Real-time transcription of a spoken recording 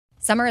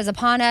Summer is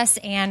upon us,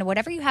 and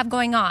whatever you have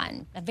going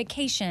on, a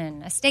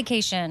vacation, a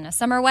staycation, a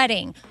summer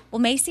wedding, well,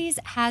 Macy's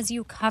has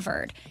you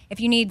covered. If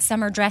you need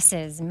summer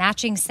dresses,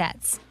 matching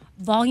sets,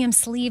 volume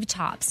sleeve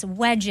tops,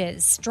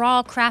 wedges,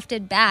 straw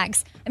crafted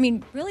bags,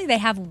 really they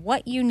have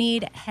what you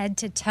need head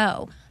to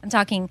toe. I'm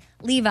talking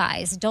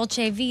Levi's,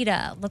 Dolce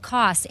Vita,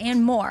 Lacoste,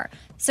 and more.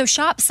 So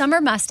shop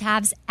summer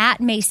must-haves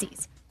at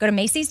Macy's. Go to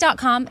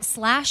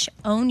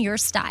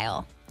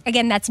Macys.com/ownyourstyle.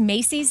 Again, that's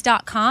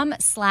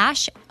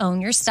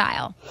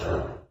Macys.com/ownyourstyle.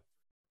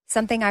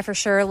 Something I for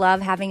sure love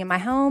having in my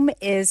home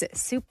is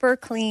super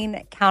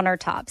clean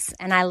countertops,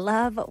 and I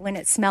love when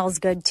it smells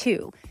good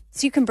too.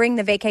 So you can bring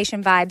the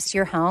vacation vibes to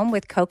your home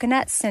with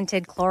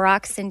coconut-scented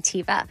Clorox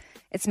Scentiva.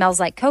 It smells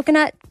like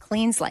coconut,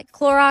 cleans like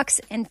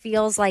Clorox, and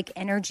feels like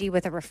energy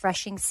with a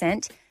refreshing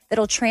scent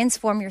that'll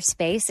transform your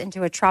space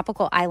into a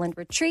tropical island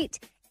retreat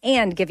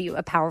and give you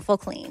a powerful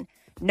clean.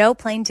 No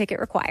plane ticket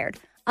required.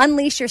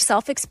 Unleash your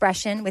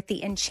self-expression with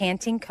the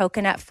enchanting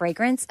coconut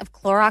fragrance of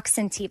Clorox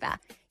Scentiva.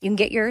 You can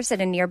get yours at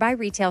a nearby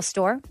retail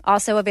store,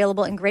 also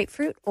available in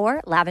grapefruit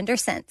or lavender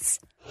scents.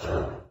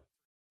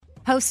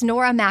 Host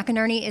Nora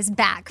McInerney is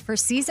back for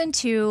season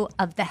 2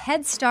 of The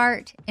Head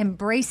Start,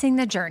 Embracing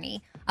the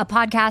Journey, a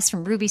podcast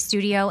from Ruby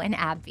Studio and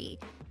AbbVie.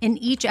 In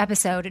each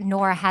episode,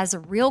 Nora has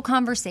real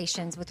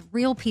conversations with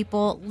real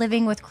people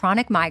living with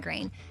chronic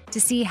migraine to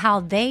see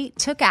how they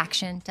took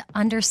action to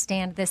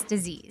understand this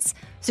disease.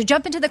 So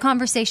jump into the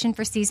conversation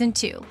for season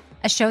 2,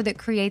 a show that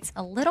creates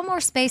a little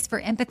more space for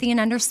empathy and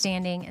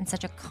understanding in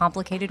such a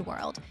complicated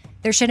world.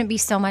 There shouldn't be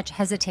so much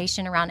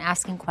hesitation around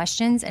asking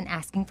questions and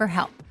asking for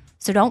help.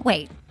 So don't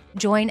wait.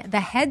 Join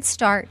The Head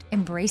Start,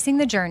 Embracing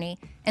the Journey,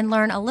 and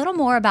learn a little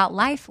more about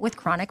life with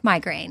chronic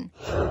migraine.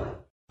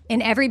 In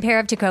every pair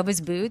of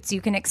Tecovas boots,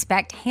 you can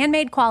expect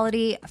handmade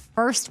quality,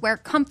 first wear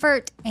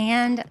comfort,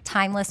 and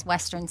timeless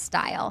Western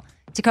style.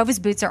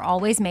 Tecovas boots are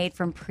always made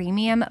from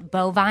premium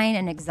bovine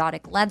and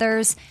exotic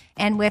leathers,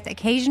 and with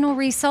occasional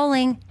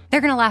resoling,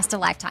 they're going to last a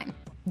lifetime.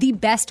 The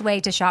best way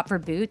to shop for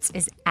boots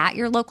is at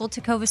your local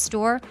Tecovas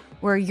store,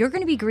 where you're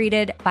going to be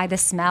greeted by the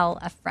smell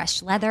of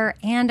fresh leather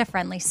and a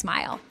friendly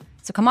smile.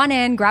 So come on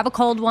in, grab a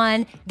cold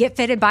one, get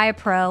fitted by a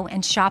pro,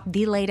 and shop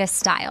the latest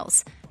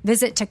styles.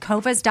 Visit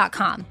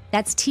tecovas.com.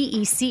 That's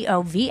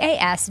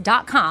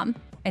TECOVAS.com.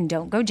 And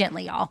don't go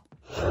gently, y'all.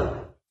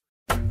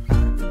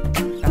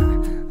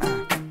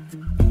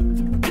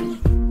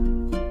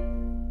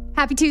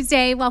 Happy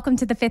Tuesday. Welcome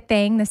to The Fifth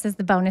Thing. This is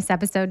the bonus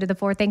episode to the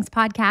Four Things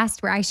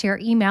podcast where I share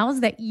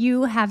emails that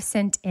you have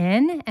sent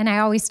in. And I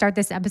always start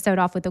this episode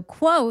off with a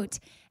quote.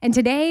 And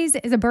today's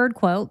is a bird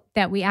quote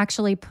that we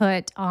actually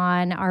put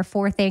on our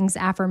Four Things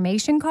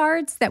affirmation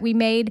cards that we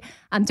made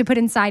to put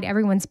inside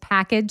everyone's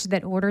package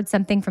that ordered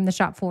something from the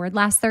Shop Forward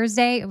last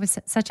Thursday. It was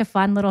such a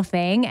fun little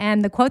thing.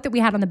 And the quote that we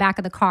had on the back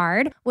of the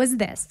card was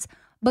this: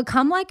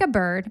 "Become like a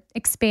bird,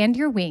 expand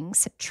your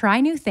wings, try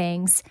new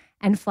things,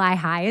 and fly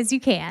high as you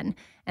can."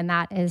 And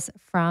that is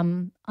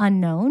from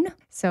Unknown.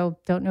 So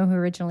don't know who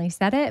originally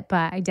said it,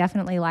 but I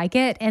definitely like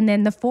it. And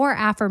then the 4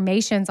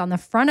 affirmations on the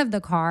front of the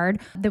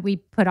card that we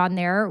put on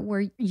there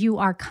were: you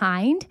are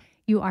kind,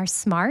 you are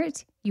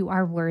smart, you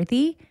are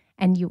worthy,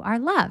 and you are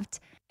loved.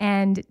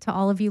 And to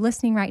all of you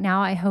listening right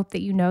now, I hope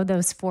that you know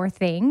those 4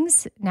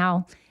 things.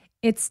 Now,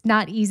 it's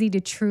not easy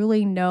to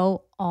truly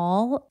know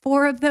all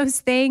 4 of those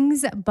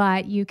things,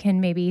 but you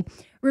can maybe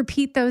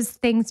repeat those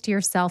things to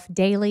yourself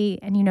daily.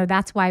 And,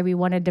 that's why we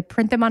wanted to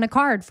print them on a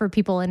card for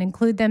people and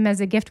include them as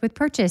a gift with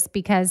purchase,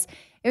 because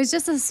it was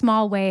just a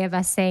small way of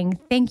us saying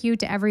thank you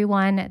to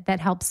everyone that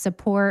helped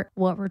support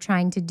what we're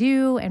trying to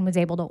do and was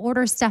able to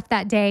order stuff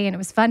that day. And it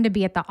was fun to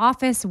be at the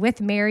office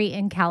with Mary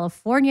in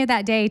California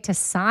that day to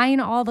sign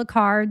all the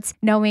cards,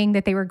 knowing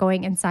that they were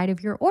going inside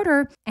of your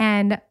order.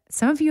 And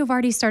some of you have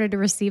already started to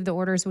receive the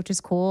orders, which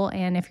is cool.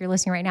 And if you're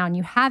listening right now and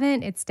you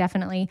haven't, it's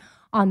definitely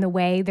on the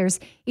way. There's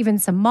even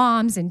some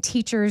moms and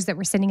teachers that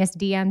were sending us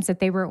DMs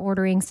that they were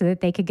ordering so that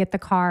they could get the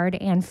card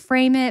and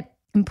frame it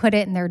and put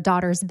it in their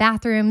daughter's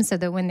bathroom so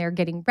that when they're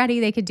getting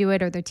ready, they could do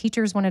it, or their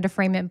teachers wanted to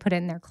frame it and put it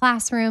in their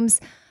classrooms.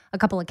 A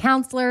couple of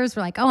counselors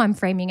were like, oh, I'm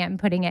framing it and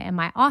putting it in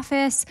my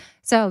office.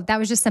 So that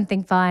was just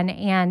something fun.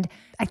 And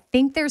I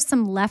think there's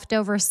some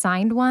leftover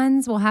signed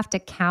ones. We'll have to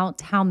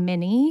count how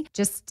many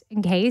just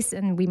in case.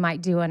 And we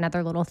might do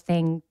another little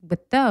thing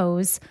with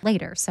those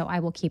later. So I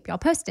will keep y'all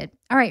posted.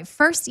 All right.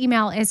 First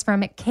email is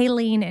from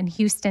Kayleen in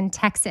Houston,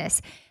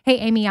 Texas. Hey,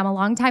 Amy, I'm a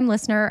longtime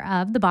listener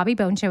of the Bobby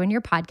Bone Show and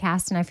your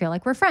podcast, and I feel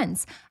like we're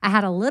friends. I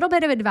had a little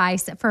bit of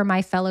advice for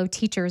my fellow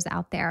teachers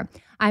out there.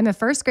 I'm a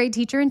first grade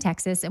teacher in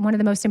Texas, and one of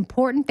the most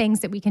important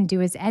things that we can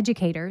do as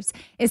educators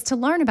is to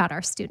learn about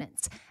our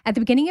students. At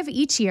the beginning of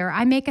each year,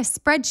 I make a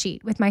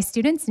spreadsheet with my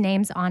students'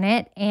 names on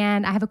it,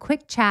 and I have a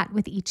quick chat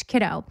with each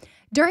kiddo.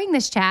 During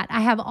this chat, I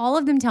have all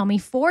of them tell me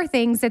 4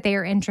 things that they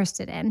are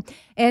interested in.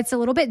 It's a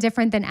little bit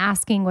different than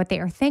asking what they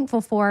are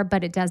thankful for,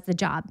 but it does the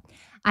job.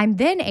 I'm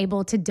then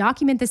able to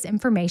document this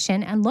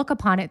information and look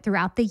upon it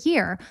throughout the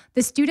year.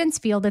 The students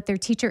feel that their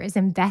teacher is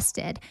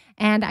invested,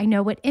 and I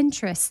know what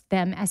interests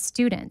them as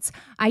students.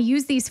 I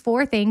use these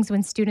 4 things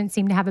when students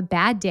seem to have a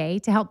bad day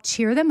to help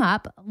cheer them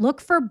up, look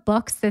for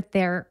books that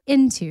they're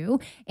into,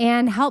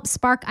 and help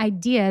spark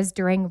ideas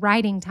during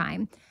writing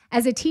time.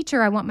 As a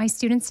teacher, I want my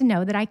students to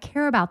know that I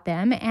care about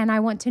them and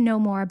I want to know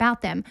more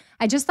about them.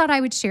 I just thought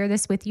I would share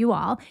this with you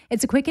all.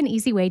 It's a quick and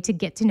easy way to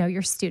get to know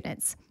your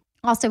students.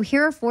 Also,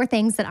 here are 4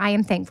 things that I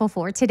am thankful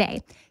for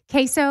today: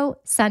 queso,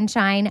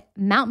 sunshine,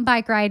 mountain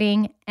bike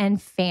riding,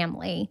 and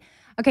family.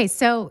 Okay,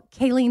 so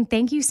Kayleen,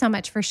 thank you so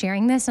much for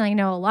sharing this. And I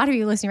know a lot of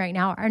you listening right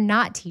now are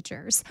not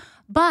teachers,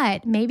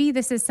 but maybe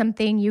this is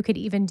something you could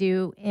even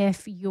do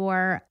if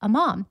you're a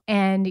mom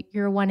and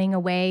you're wanting a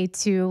way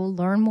to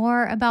learn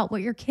more about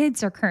what your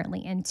kids are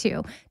currently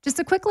into. Just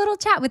a quick little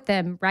chat with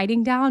them,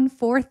 writing down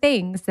 4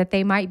 things that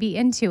they might be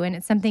into. And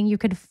it's something you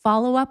could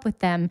follow up with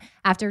them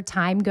after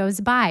time goes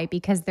by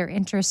because their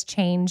interests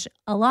change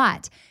a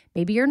lot.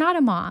 Maybe you're not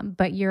a mom,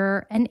 but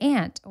you're an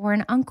aunt or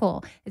an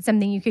uncle. It's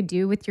something you could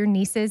do with your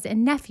nieces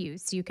and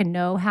nephews so you can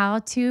know how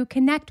to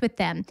connect with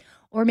them.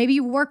 Or maybe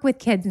you work with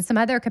kids in some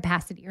other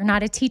capacity. You're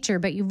not a teacher,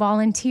 but you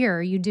volunteer,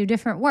 or you do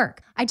different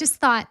work. I just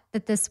thought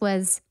that this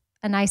was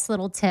a nice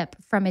little tip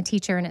from a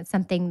teacher, and it's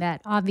something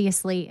that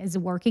obviously is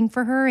working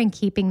for her and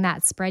keeping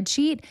that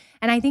spreadsheet.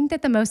 And I think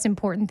that the most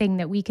important thing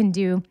that we can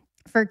do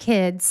for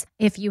kids,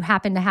 if you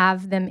happen to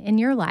have them in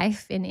your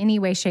life in any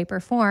way, shape, or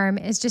form,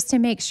 is just to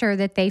make sure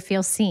that they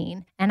feel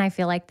seen. And I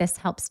feel like this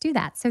helps do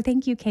that. So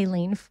thank you,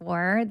 Kayleen,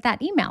 for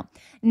that email.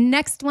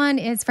 Next one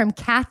is from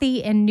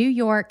Kathy in New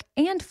York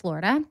and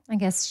Florida. I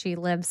guess she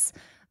lives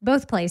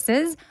both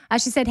places.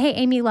 She said, "Hey,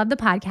 Amy, love the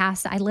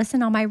podcast. I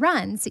listen on my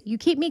runs. You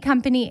keep me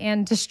company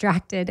and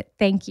distracted.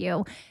 Thank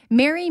you."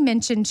 Mary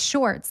mentioned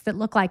shorts that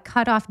look like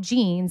cut-off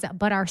jeans,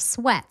 but are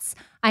sweats.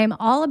 I am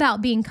all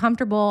about being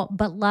comfortable,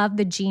 but love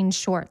the jean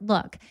short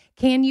look.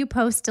 Can you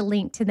post a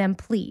link to them,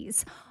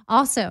 please?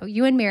 Also,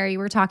 you and Mary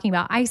were talking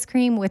about ice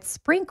cream with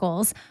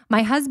sprinkles.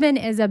 My husband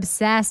is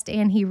obsessed,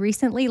 and he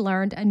recently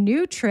learned a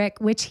new trick,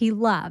 which he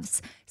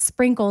loves: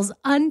 sprinkles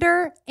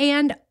under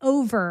and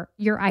over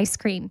your ice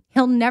cream.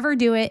 He'll never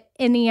do it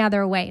any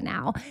other way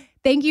now.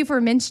 Thank you for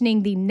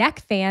mentioning the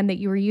neck fan that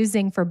you were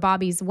using for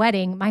Bobby's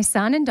wedding. My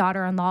son and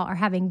daughter-in-law are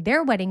having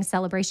their wedding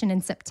celebration in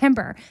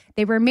September.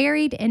 They were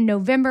married in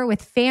November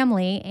with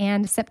family,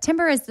 and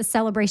September is the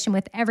celebration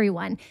with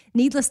everyone.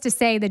 Needless to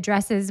say, the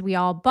dresses we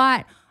all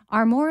bought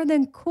are more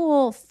than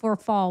cool for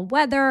fall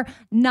weather,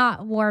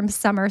 not warm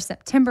summer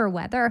September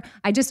weather.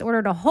 I just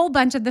ordered a whole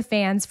bunch of the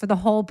fans for the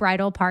whole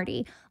bridal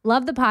party.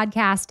 Love the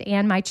podcast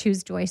and my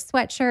Choose Joy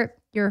sweatshirt.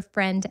 Your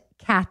friend,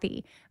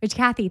 Kathy. Which,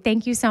 Kathy,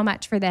 thank you so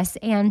much for this.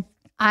 And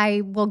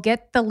I will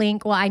get the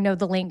link. Well, I know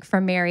the link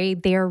from Mary.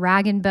 They're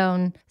Rag &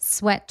 Bone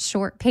sweat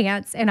short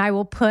pants. And I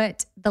will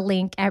put the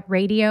link at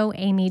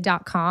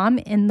radioamy.com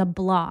in the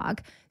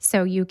blog.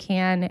 So you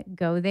can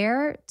go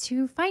there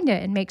to find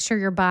it and make sure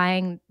you're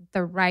buying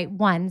the right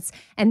ones.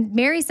 And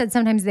Mary said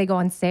sometimes they go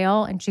on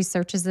sale and she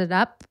searches it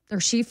up, or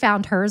she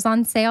found hers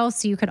on sale.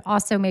 So you could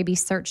also maybe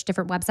search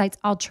different websites.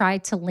 I'll try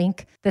to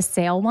link the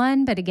sale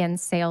one, but again,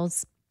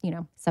 sales,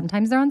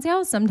 sometimes they're on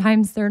sale,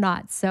 sometimes they're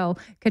not. So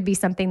could be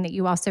something that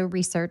you also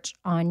research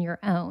on your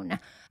own.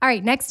 All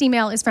right, next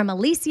email is from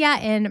Alicia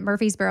in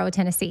Murfreesboro,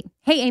 Tennessee.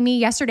 Hey, Amy,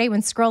 yesterday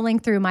when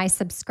scrolling through my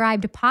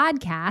subscribed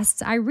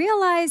podcasts, I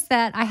realized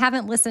that I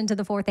haven't listened to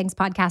the 4 Things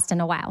podcast in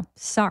a while.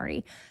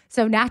 Sorry.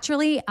 So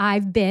naturally,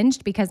 I've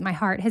binged because my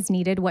heart has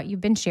needed what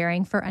you've been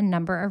sharing for a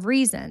number of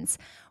reasons.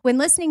 When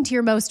listening to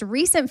your most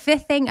recent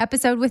 5th Thing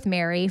episode with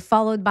Mary,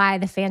 followed by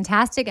the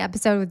fantastic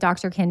episode with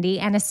Dr. Kendi,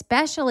 and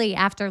especially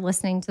after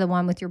listening to the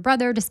one with your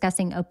brother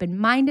discussing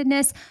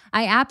open-mindedness,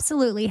 I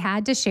absolutely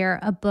had to share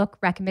a book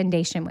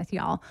recommendation with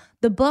y'all.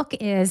 The book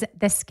is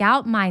The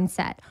Scout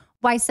Mindset: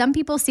 Why Some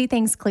People See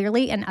Things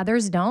Clearly and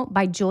Others Don't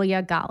by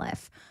Julia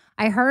Galef.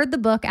 I heard the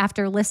book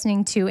after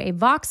listening to a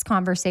Vox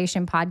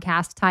Conversation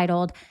podcast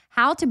titled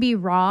How to Be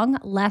Wrong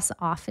Less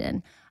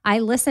Often. I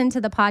listened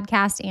to the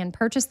podcast and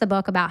purchased the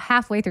book about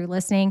halfway through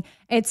listening.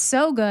 It's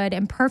so good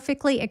and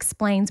perfectly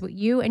explains what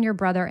you and your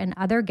brother and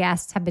other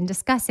guests have been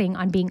discussing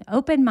on being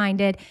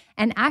open-minded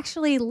and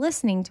actually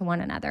listening to one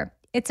another.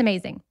 It's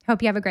amazing.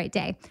 Hope you have a great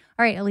day.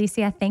 All right,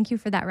 Alicia, thank you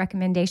for that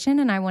recommendation.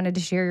 And I wanted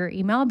to share your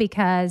email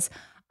because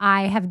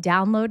I have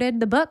downloaded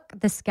the book,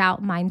 The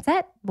Scout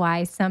Mindset: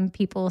 Why Some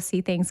People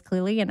See Things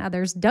Clearly and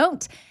Others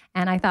Don't.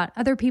 And I thought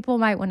other people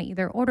might want to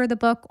either order the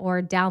book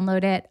or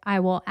download it. I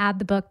will add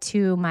the book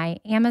to my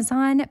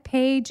Amazon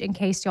page in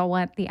case y'all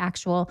want the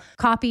actual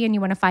copy and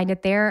you want to find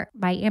it there.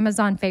 My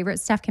Amazon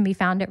favorite stuff can be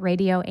found at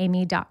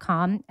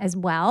radioamy.com as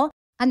well.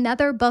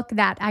 Another book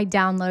that I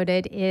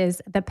downloaded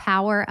is The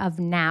Power of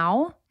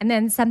Now. And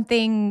then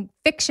something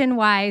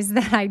fiction-wise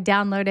that I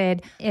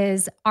downloaded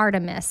is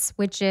Artemis,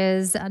 which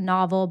is a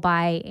novel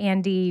by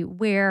Andy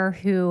Weir,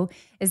 who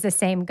is the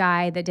same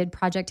guy that did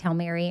Project Hail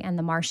Mary and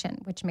The Martian,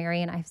 which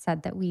Mary and I have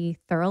said that we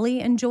thoroughly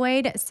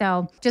enjoyed.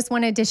 So just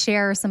wanted to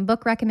share some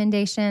book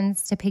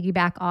recommendations to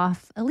piggyback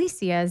off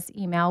Alicia's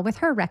email with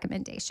her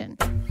recommendation.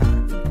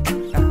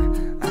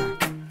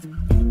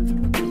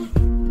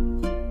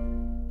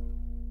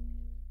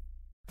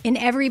 In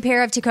every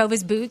pair of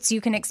Tecovas boots, you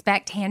can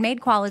expect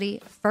handmade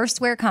quality, first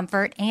wear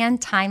comfort,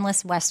 and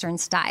timeless Western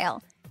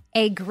style.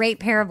 A great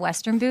pair of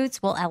Western boots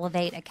will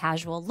elevate a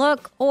casual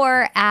look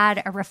or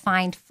add a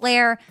refined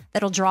flair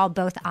that'll draw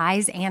both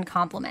eyes and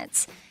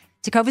compliments.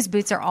 Tecovas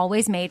boots are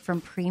always made from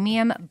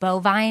premium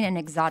bovine and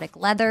exotic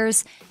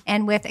leathers,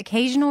 and with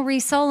occasional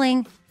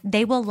resoling,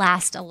 they will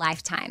last a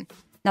lifetime.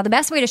 Now, the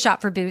best way to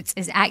shop for boots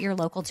is at your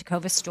local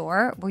Tecovas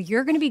store, where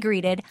you're going to be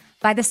greeted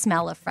by the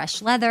smell of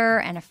fresh leather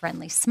and a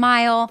friendly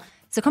smile.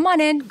 So come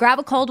on in, grab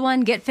a cold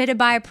one, get fitted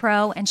by a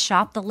pro, and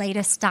shop the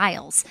latest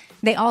styles.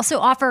 They also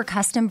offer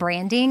custom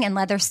branding and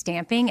leather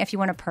stamping if you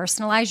want to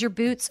personalize your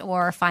boots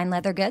or fine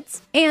leather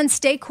goods. And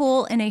stay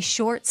cool in a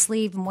short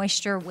sleeve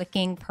moisture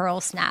wicking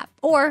pearl snap.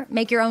 Or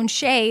make your own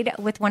shade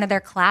with one of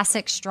their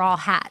classic straw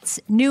hats,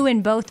 new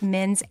in both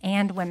men's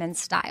and women's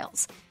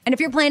styles. And if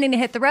you're planning to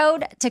hit the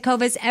road,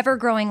 Tecovas'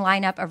 ever-growing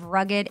lineup of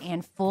rugged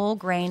and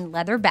full-grain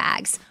leather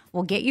bags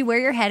will get you where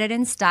you're headed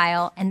in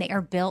style, and they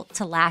are built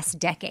to last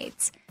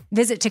decades.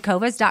 Visit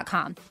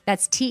tecovas.com.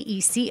 That's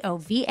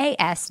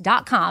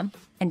TECOVAS.com.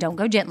 And don't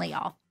go gently,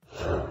 y'all.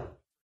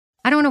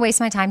 I don't want to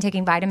waste my time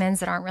taking vitamins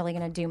that aren't really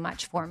going to do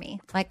much for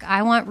me. Like,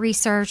 I want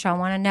research. I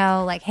want to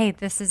know, like, hey,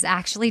 this is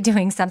actually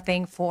doing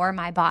something for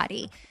my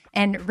body.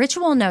 And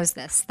Ritual knows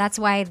this. That's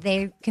why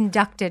they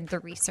conducted the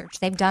research.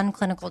 They've done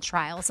clinical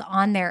trials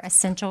on their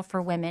Essential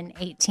for Women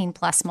 18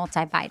 Plus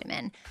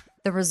multivitamin.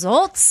 The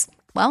results?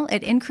 Well,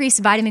 it increased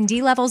vitamin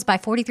D levels by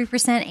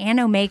 43% and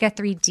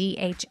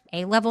omega-3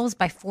 DHA levels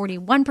by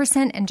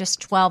 41% in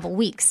just 12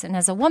 weeks. And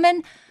as a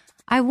woman,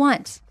 I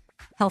want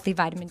healthy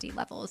vitamin D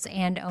levels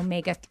and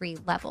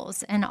omega-3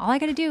 levels. And all I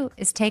got to do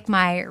is take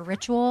my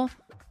Ritual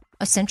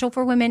Essential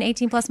for Women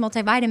 18 Plus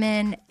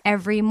multivitamin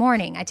every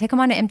morning. I take them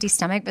on an empty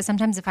stomach, but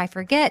sometimes if I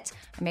forget,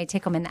 I may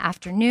take them in the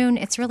afternoon.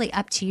 It's really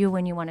up to you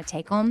when you want to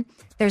take them.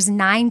 There's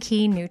 9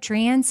 key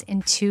nutrients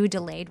in 2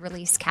 delayed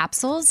release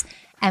capsules.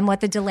 And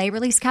what the delayed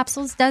release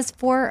capsules does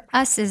for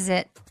us is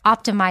it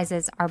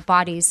optimizes our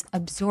body's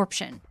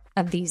absorption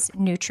of these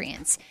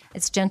nutrients.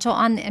 It's gentle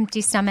on the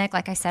empty stomach.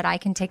 Like I said, I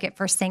can take it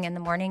first thing in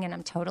the morning and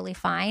I'm totally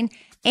fine.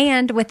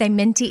 And with a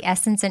minty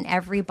essence in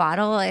every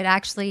bottle, it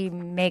actually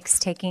makes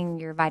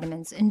taking your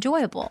vitamins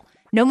enjoyable.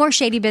 No more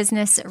shady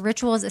business.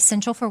 Ritual's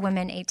Essential for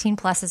Women 18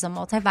 Plus is a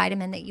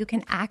multivitamin that you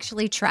can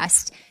actually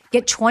trust.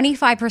 Get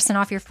 25%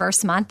 off your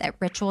first month at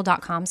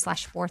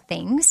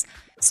ritual.com/4things.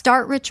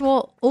 Start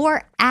Ritual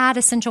or add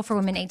Essential for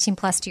Women 18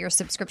 Plus to your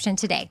subscription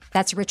today.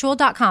 That's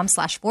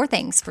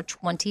ritual.com/4things for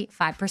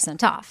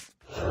 25% off.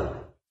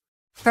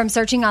 From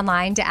searching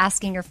online to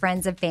asking your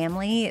friends and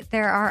family,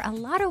 there are a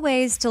lot of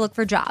ways to look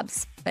for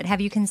jobs. But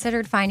have you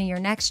considered finding your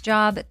next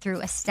job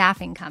through a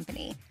staffing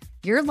company?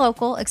 Your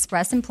local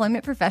Express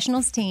Employment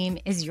Professionals team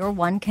is your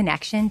one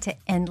connection to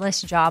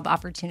endless job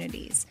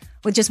opportunities.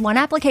 With just one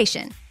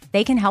application,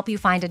 they can help you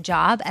find a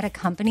job at a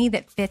company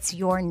that fits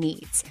your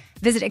needs.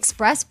 Visit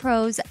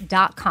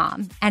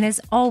expresspros.com. And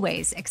as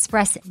always,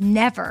 Express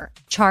never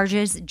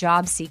charges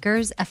job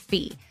seekers a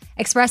fee.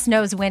 Express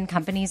knows when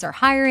companies are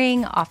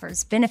hiring,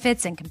 offers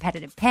benefits and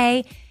competitive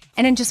pay.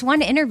 And in just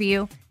one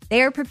interview,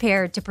 they are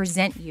prepared to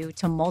present you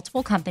to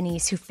multiple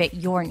companies who fit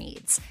your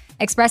needs.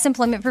 Express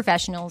Employment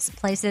Professionals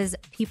places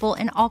people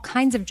in all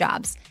kinds of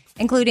jobs,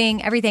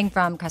 including everything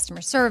from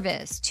customer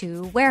service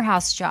to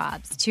warehouse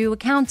jobs to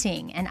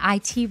accounting and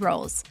IT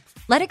roles.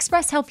 Let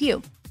Express help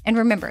you. And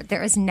remember,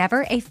 there is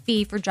never a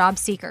fee for job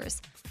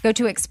seekers. Go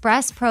to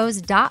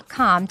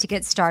expresspros.com to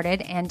get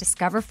started and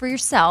discover for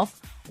yourself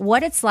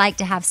what it's like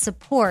to have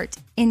support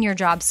in your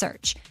job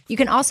search. You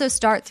can also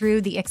start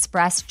through the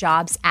Express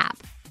Jobs app.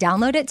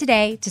 Download it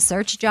today to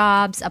search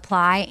jobs,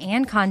 apply,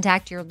 and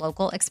contact your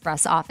local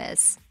Express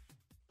office.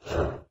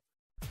 All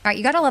right,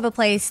 you got to love a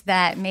place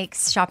that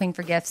makes shopping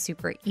for gifts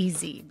super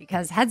easy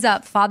because heads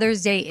up,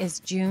 Father's Day is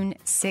June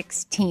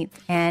 16th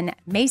and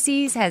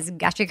Macy's has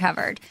got you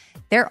covered.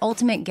 Their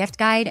ultimate gift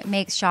guide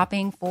makes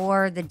shopping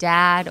for the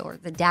dad or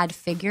the dad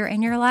figure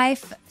in your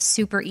life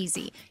super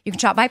easy. You can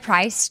shop by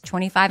price,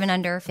 25 and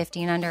under,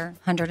 50 and under,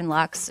 100 and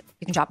luxe.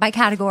 You can shop by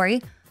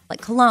category, like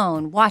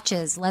cologne,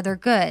 watches, leather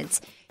goods.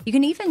 You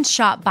can even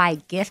shop by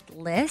gift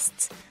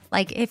lists.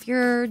 Like if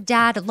your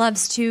dad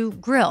loves to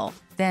grill,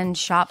 then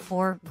shop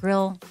for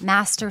grill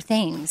master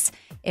things.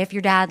 If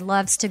your dad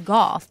loves to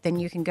golf, then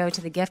you can go to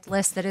the gift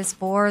list that is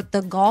for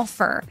the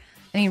golfer.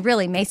 I mean,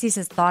 really, Macy's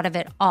has thought of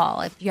it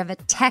all. If you have a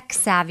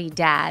tech-savvy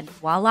dad,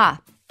 voila,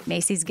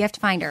 Macy's Gift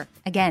Finder,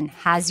 again,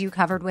 has you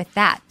covered with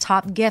that.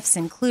 Top gifts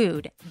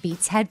include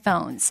Beats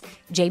headphones,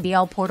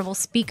 JBL portable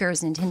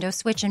speakers, Nintendo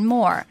Switch, and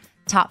more.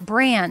 top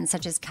brands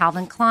such as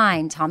Calvin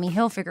Klein, Tommy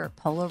Hilfiger,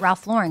 Polo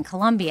Ralph Lauren,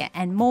 Columbia,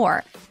 and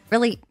more.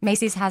 Really,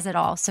 Macy's has it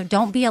all, so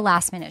don't be a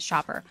last-minute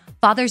shopper.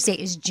 Father's Day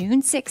is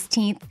June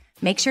 16th.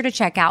 Make sure to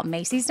check out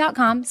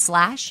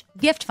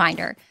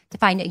Macys.com/gift-finder to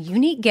find a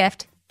unique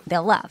gift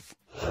they'll love.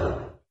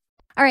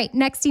 All right,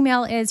 next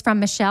email is from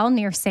Michelle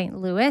near St.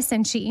 Louis,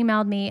 and she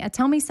emailed me a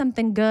tell me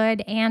something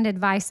good and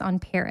advice on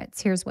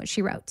parrots. Here's what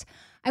she wrote.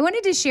 I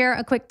wanted to share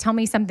a quick tell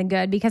me something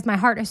good because my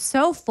heart is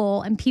so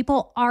full and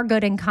people are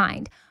good and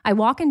kind. I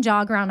walk and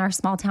jog around our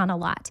small town a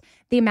lot.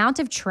 The amount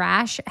of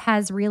trash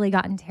has really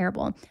gotten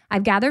terrible.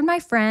 I've gathered my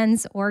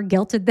friends or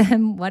guilted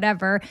them,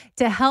 whatever,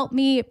 to help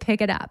me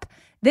pick it up.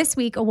 This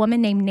week, a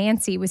woman named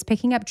Nancy was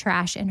picking up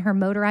trash in her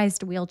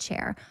motorized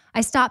wheelchair. I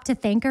stopped to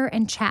thank her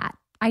and chat.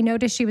 I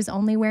noticed she was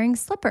only wearing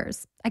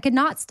slippers. I could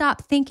not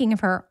stop thinking of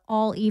her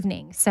all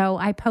evening. So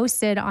I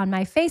posted on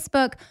my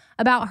Facebook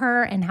about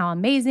her and how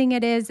amazing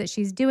it is that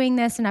she's doing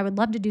this, and I would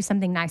love to do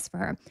something nice for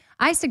her.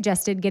 I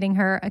suggested getting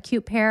her a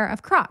cute pair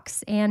of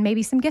Crocs and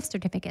maybe some gift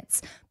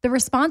certificates. The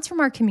response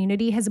from our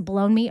community has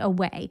blown me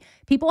away.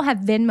 People have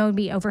Venmo'd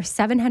me over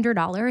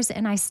 $700,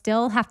 and I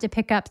still have to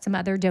pick up some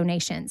other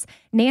donations.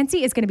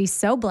 Nancy is going to be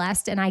so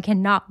blessed, and I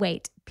cannot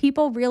wait.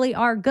 People really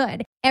are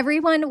good.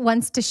 Everyone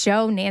wants to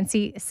show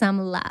Nancy some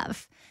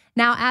love.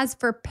 Now, as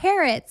for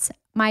parrots,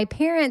 my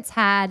parents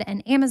had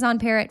an Amazon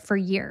parrot for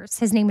years.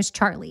 His name was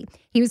Charlie.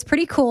 He was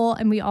pretty cool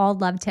and we all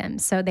loved him.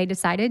 So they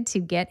decided to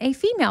get a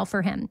female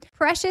for him.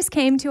 Precious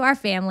came to our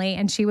family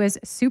and she was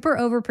super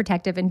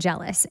overprotective and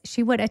jealous.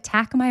 She would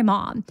attack my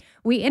mom.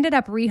 We ended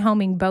up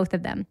rehoming both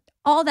of them.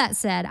 All that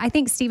said, I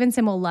think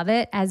Stevenson will love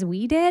it as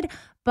we did,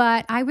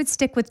 but I would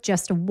stick with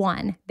just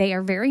one. They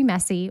are very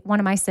messy. One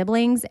of my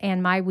siblings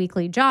and my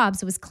weekly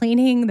jobs was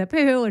cleaning the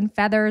poo and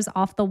feathers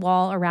off the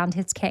wall around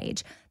his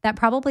cage. That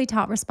probably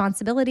taught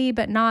responsibility,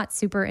 but not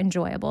super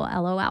enjoyable,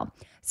 LOL.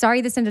 Sorry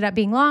this ended up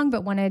being long,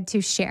 but wanted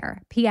to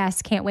share.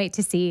 P.S. Can't wait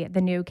to see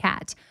the new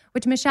cat.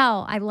 Which,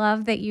 Michelle, I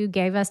love that you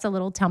gave us a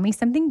little tell me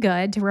something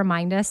good to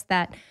remind us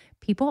that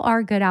people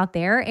are good out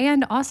there,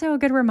 and also a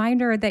good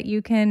reminder that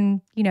you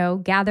can,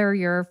 gather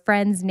your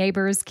friends,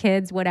 neighbors,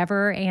 kids,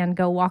 whatever, and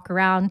go walk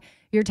around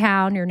your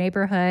town, your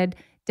neighborhood,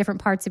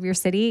 different parts of your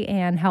city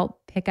and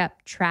help pick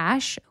up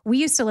trash. We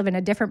used to live in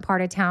a different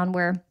part of town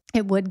where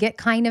it would get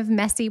kind of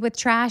messy with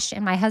trash,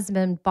 and my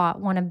husband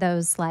bought one of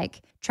those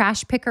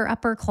trash picker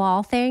upper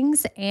claw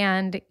things.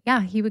 And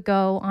yeah, he would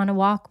go on a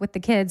walk with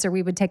the kids, or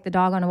we would take the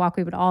dog on a walk.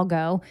 We would all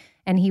go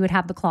and he would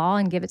have the claw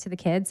and give it to the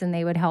kids and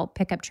they would help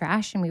pick up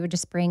trash. And we would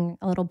just bring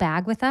a little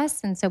bag with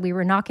us. And so we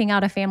were knocking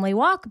out a family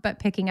walk, but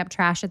picking up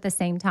trash at the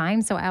same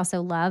time. So I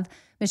also love,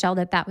 Michelle,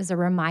 that was a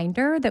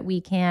reminder that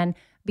we can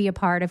be a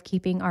part of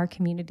keeping our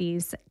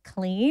communities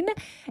clean.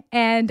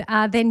 And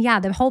then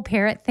the whole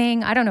parrot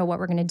thing, I don't know what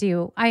we're going to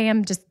do. I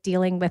am just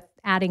dealing with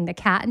adding the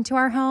cat into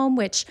our home,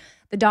 which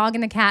the dog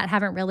and the cat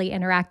haven't really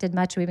interacted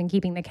much. We've been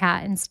keeping the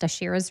cat in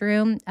Stashira's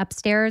room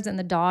upstairs and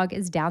the dog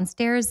is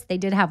downstairs. They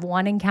did have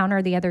one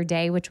encounter the other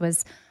day, which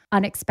was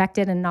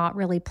unexpected and not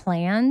really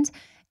planned.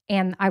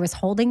 And I was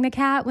holding the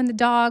cat when the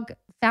dog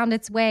found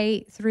its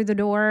way through the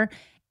door,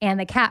 and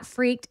the cat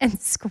freaked and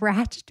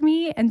scratched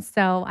me. And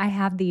so I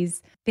have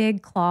these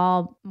big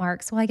claw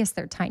marks. Well, I guess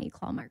they're tiny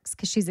claw marks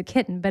because she's a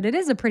kitten, but it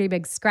is a pretty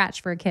big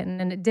scratch for a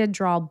kitten. And it did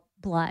draw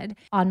blood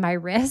on my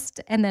wrist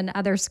and then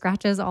other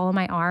scratches all on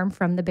my arm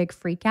from the big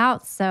freak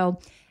out. So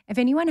if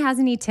anyone has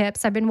any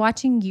tips, I've been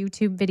watching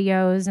YouTube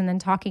videos and then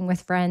talking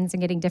with friends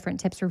and getting different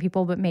tips for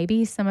people, but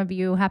maybe some of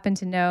you happen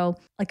to know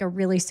a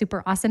really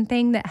super awesome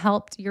thing that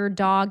helped your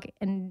dog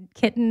and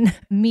kitten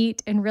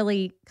meet and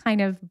really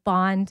kind of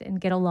bond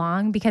and get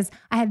along, because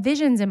I have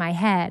visions in my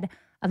head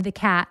of the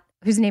cat,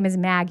 whose name is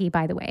Maggie,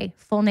 by the way.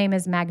 Full name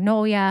is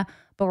Magnolia,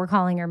 but we're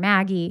calling her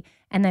Maggie.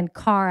 And then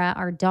Cara,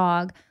 our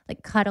dog,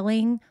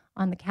 cuddling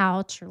on the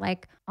couch or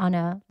on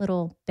a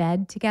little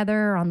bed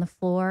together or on the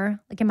floor.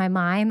 In my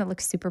mind, that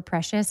looks super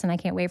precious and I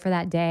can't wait for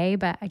that day,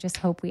 but I just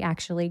hope we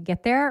actually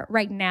get there.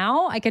 Right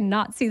now, I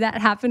cannot see that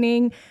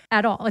happening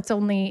at all. It's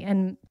only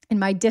in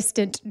my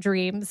distant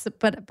dreams,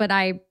 but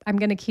I'm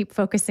going to keep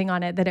focusing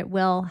on it, that it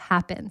will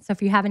happen. So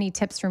if you have any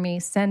tips for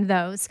me, send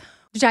those.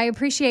 Which I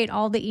appreciate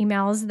all the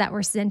emails that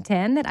were sent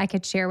in that I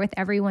could share with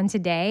everyone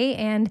today.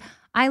 And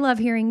I love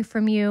hearing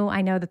from you.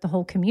 I know that the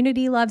whole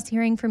community loves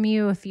hearing from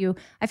you.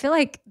 I feel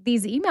like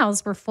these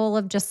emails were full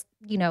of just,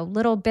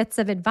 little bits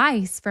of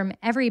advice from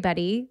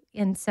everybody.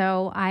 And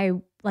so I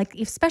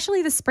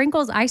especially the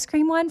sprinkles ice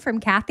cream one from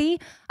Kathy.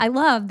 I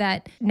love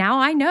that. Now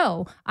I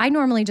know I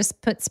normally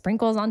just put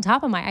sprinkles on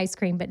top of my ice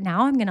cream, but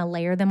now I'm going to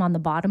layer them on the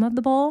bottom of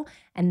the bowl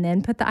and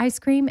then put the ice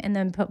cream and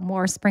then put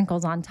more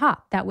sprinkles on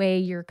top. That way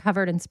you're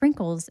covered in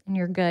sprinkles and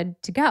you're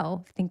good to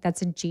go. I think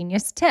that's a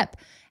genius tip.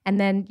 And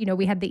then,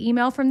 we had the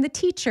email from the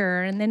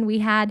teacher, and then we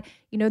had,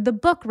 the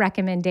book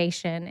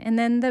recommendation, and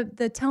then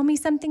the tell me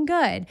something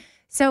good.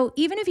 So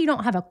even if you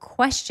don't have a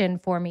question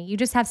for me, you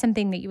just have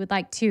something that you would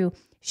like to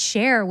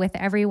share with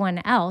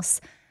everyone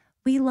else,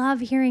 we love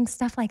hearing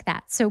stuff like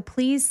that. So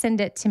please send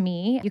it to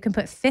me. You can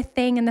put fifth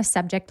thing in the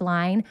subject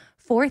line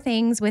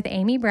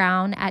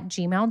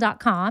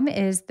fourthingswithamybrown@gmail.com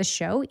is the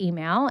show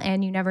email,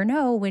 and you never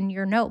know when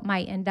your note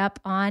might end up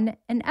on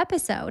an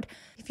episode.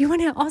 If you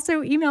want to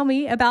also email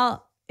me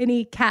about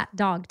any cat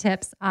dog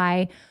tips,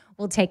 I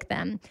will take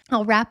them.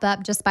 I'll wrap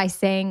up just by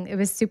saying it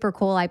was super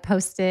cool. I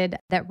posted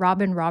that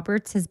Robin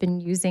Roberts has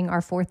been using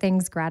our Four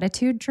Things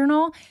Gratitude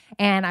Journal,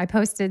 and I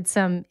posted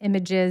some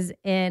images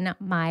in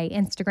my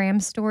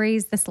Instagram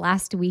stories this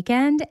last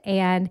weekend,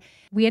 and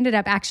we ended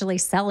up actually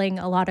selling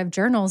a lot of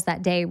journals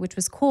that day, which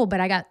was cool. But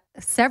I got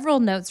several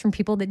notes from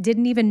people that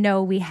didn't even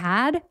know we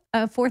had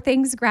a Four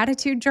Things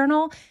Gratitude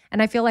Journal.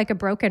 And I feel like a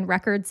broken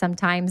record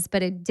sometimes,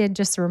 but it did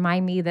just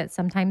remind me that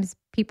sometimes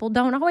people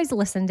don't always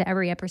listen to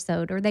every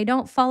episode, or they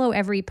don't follow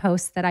every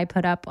post that I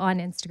put up on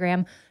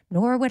Instagram,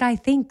 nor would I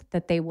think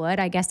that they would.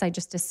 I guess I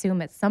just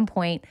assume at some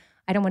point,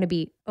 I don't want to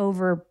be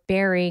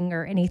overbearing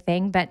or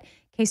anything, but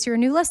in case you're a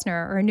new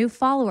listener or a new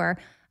follower,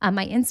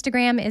 my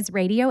Instagram is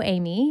Radio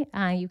Amy.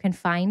 You can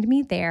find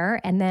me there.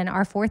 And then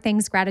our Four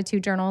Things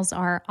Gratitude Journals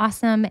are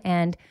awesome.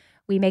 And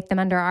we make them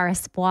under our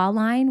Espoir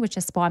line, which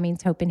Espoir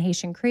means Hope in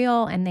Haitian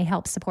Creole. And they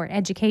help support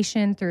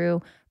education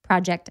through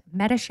Project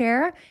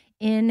Metashare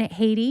in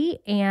Haiti.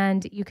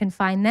 And you can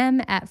find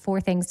them at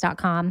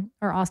fourthings.com.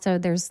 Or also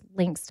there's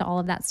links to all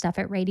of that stuff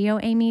at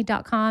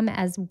radioamy.com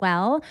as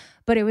well.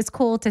 But it was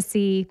cool to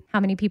see how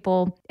many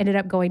people ended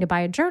up going to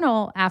buy a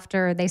journal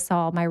after they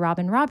saw my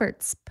Robin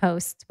Roberts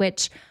post,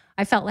 which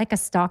I felt like a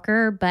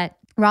stalker, but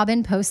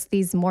Robin posts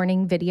these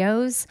morning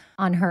videos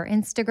on her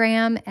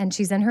Instagram, and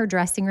she's in her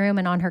dressing room,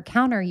 and on her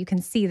counter, you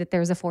can see that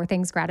there's a Four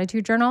Things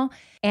Gratitude Journal.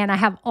 And I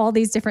have all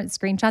these different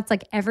screenshots.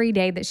 Like every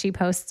day that she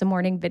posts a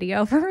morning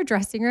video from her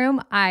dressing room,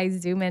 I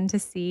zoom in to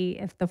see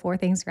if the Four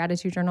Things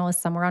Gratitude Journal is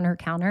somewhere on her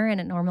counter, and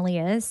it normally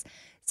is.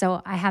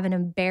 So I have an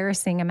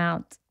embarrassing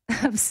amount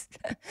of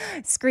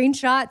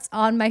screenshots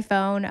on my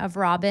phone of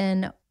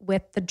Robin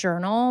with the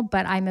journal,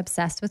 but I'm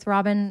obsessed with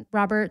Robin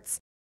Roberts.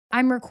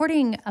 I'm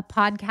recording a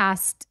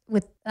podcast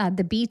with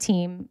the B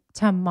team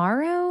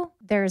tomorrow.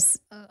 There's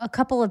a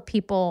couple of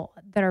people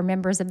that are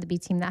members of the B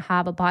team that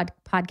have a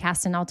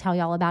podcast, and I'll tell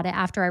y'all about it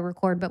after I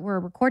record, but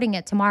we're recording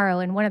it tomorrow.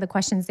 And one of the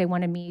questions they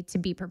wanted me to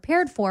be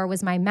prepared for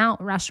was my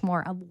Mount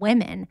Rushmore of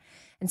women.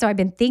 And so I've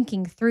been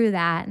thinking through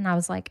that, and I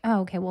was like,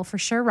 oh, okay, well, for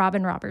sure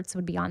Robin Roberts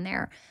would be on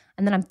there.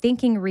 And then I'm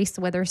thinking Reese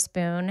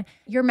Witherspoon.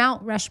 Your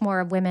Mount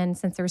Rushmore of women,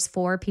 since there's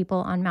 4 people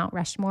on Mount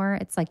Rushmore,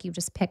 it's like you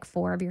just pick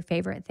 4 of your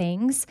favorite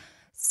things.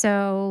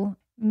 So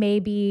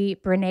maybe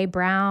Brené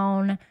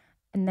Brown.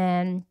 And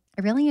then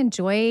I really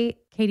enjoy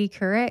Katie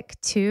Couric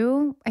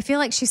too. I feel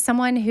like she's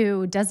someone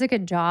who does a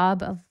good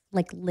job of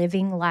like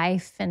living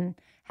life and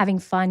having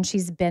fun.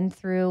 She's been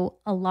through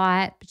a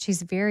lot, but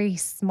she's very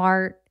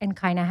smart and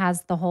kind of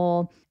has the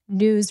whole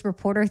news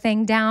reporter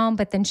thing down.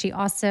 But then she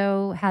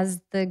also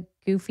has the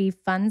goofy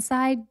fun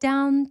side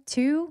down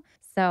too.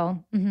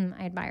 So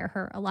I admire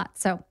her a lot.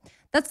 So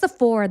that's the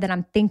 4 that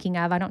I'm thinking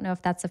of. I don't know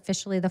if that's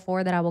officially the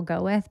 4 that I will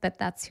go with, but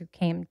that's who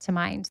came to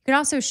mind. You could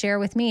also share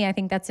with me, I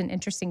think that's an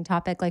interesting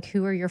topic, like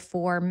who are your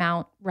 4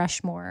 Mount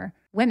Rushmore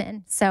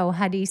women? So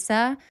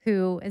Hadisa,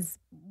 who is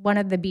one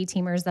of the B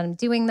teamers that I'm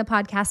doing the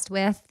podcast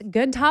with,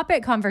 good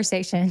topic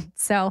conversation.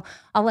 So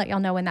I'll let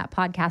y'all know when that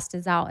podcast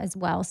is out as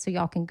well, so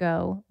y'all can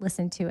go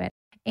listen to it.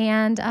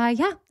 And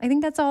yeah, I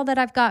think that's all that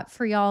I've got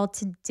for y'all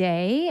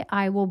today.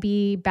 I will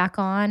be back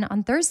on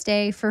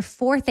Thursday for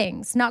 4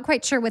 things. Not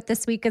quite sure what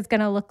this week is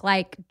going to look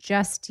like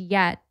just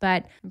yet,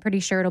 but I'm pretty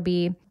sure it'll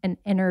be an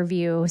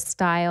interview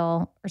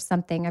style or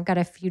something. I've got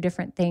a few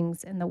different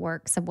things in the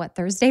works of what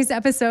Thursday's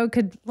episode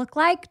could look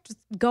like. Just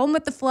going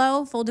with the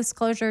flow. Full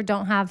disclosure,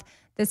 don't have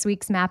this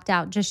week's mapped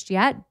out just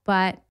yet,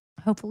 but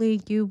hopefully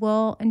you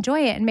will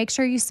enjoy it, and make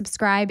sure you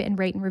subscribe and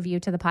rate and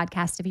review to the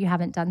podcast if you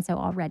haven't done so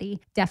already.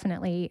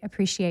 Definitely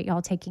appreciate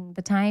y'all taking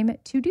the time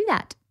to do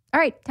that. All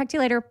right. Talk to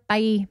you later.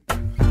 Bye.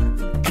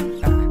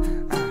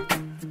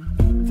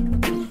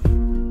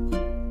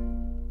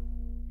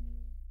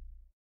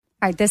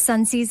 All right. This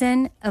sun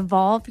season,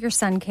 evolve your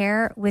sun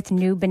care with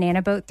new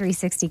Banana Boat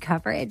 360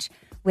 coverage.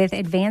 With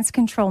Advanced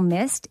Control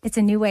Mist, it's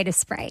a new way to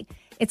spray.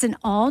 It's an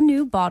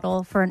all-new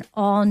bottle for an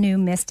all-new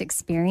mist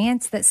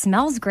experience that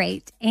smells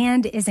great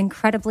and is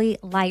incredibly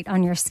light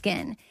on your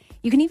skin.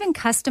 You can even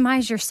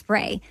customize your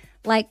spray.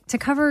 Like to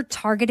cover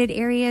targeted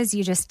areas,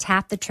 you just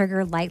tap the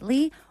trigger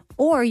lightly,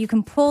 or you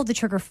can pull the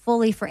trigger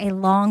fully for a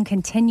long,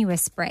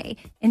 continuous spray,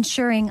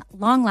 ensuring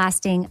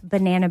long-lasting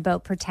Banana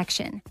Boat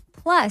protection.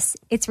 Plus,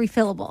 it's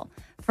refillable.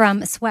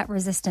 From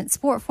sweat-resistant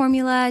sport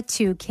formula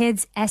to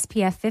kids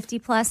SPF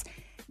 50+,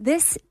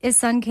 this is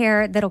sun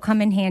care that'll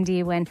come in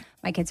handy when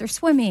my kids are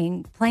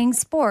swimming, playing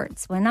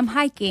sports, when I'm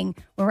hiking,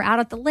 when we're out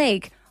at the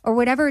lake, or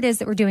whatever it is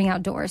that we're doing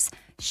outdoors.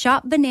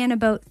 Shop Banana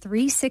Boat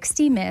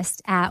 360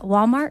 Mist at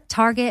Walmart,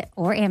 Target,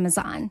 or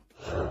Amazon.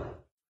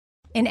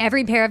 In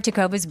every pair of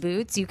Tecovas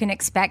boots, you can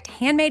expect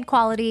handmade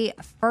quality,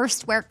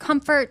 first wear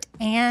comfort,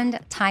 and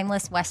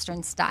timeless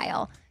Western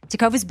style.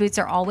 Tecovas boots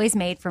are always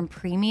made from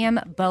premium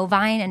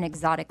bovine and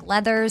exotic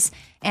leathers,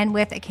 and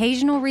with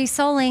occasional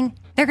resoling,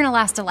 they're going to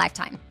last a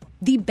lifetime.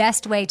 The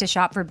best way to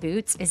shop for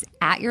boots is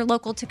at your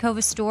local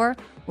Tecova store,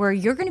 where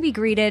you're going to be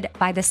greeted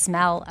by the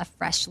smell of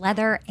fresh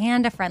leather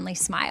and a friendly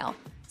smile.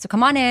 So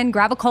come on in,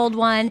 grab a cold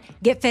one,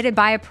 get fitted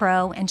by a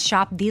pro, and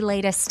shop the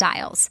latest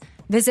styles.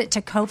 Visit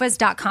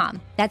tecovas.com.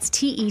 That's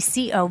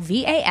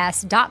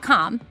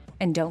TECOVAS.com.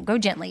 And don't go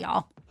gently,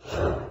 y'all.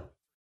 All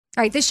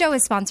right, this show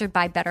is sponsored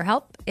by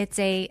BetterHelp. It's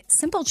a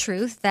simple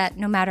truth that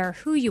no matter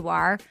who you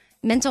are,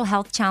 mental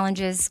health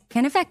challenges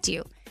can affect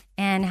you,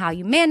 and how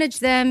you manage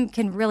them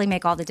can really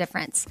make all the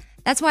difference.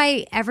 That's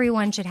why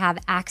everyone should have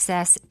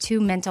access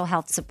to mental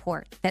health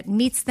support that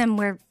meets them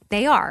where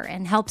they are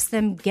and helps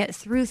them get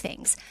through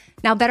things.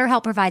 Now,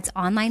 BetterHelp provides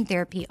online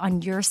therapy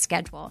on your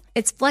schedule.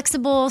 It's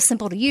flexible,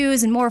 simple to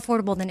use, and more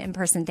affordable than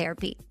in-person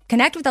therapy.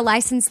 Connect with a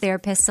licensed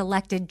therapist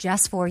selected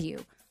just for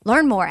you.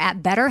 Learn more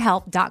at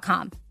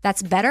BetterHelp.com.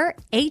 That's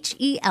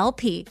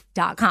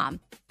BetterHelp.com.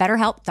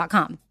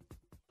 BetterHelp.com.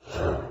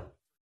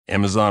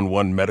 Amazon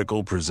One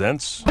Medical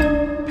presents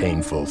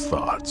Painful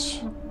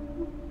Thoughts.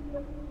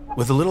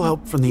 With a little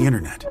help from the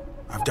internet,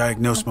 I've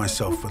diagnosed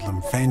myself with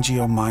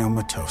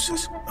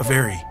lymphangiomyomatosis, a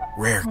very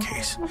rare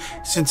case,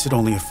 since it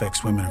only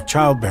affects women of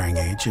childbearing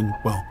age, and,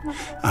 well,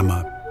 I'm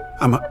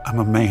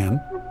a man.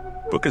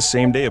 Book a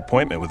same-day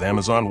appointment with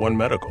Amazon One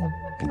Medical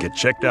and get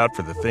checked out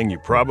for the thing you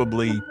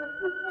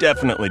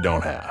definitely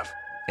don't have.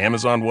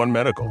 Amazon One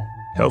Medical.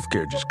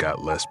 Healthcare just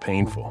got less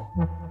painful.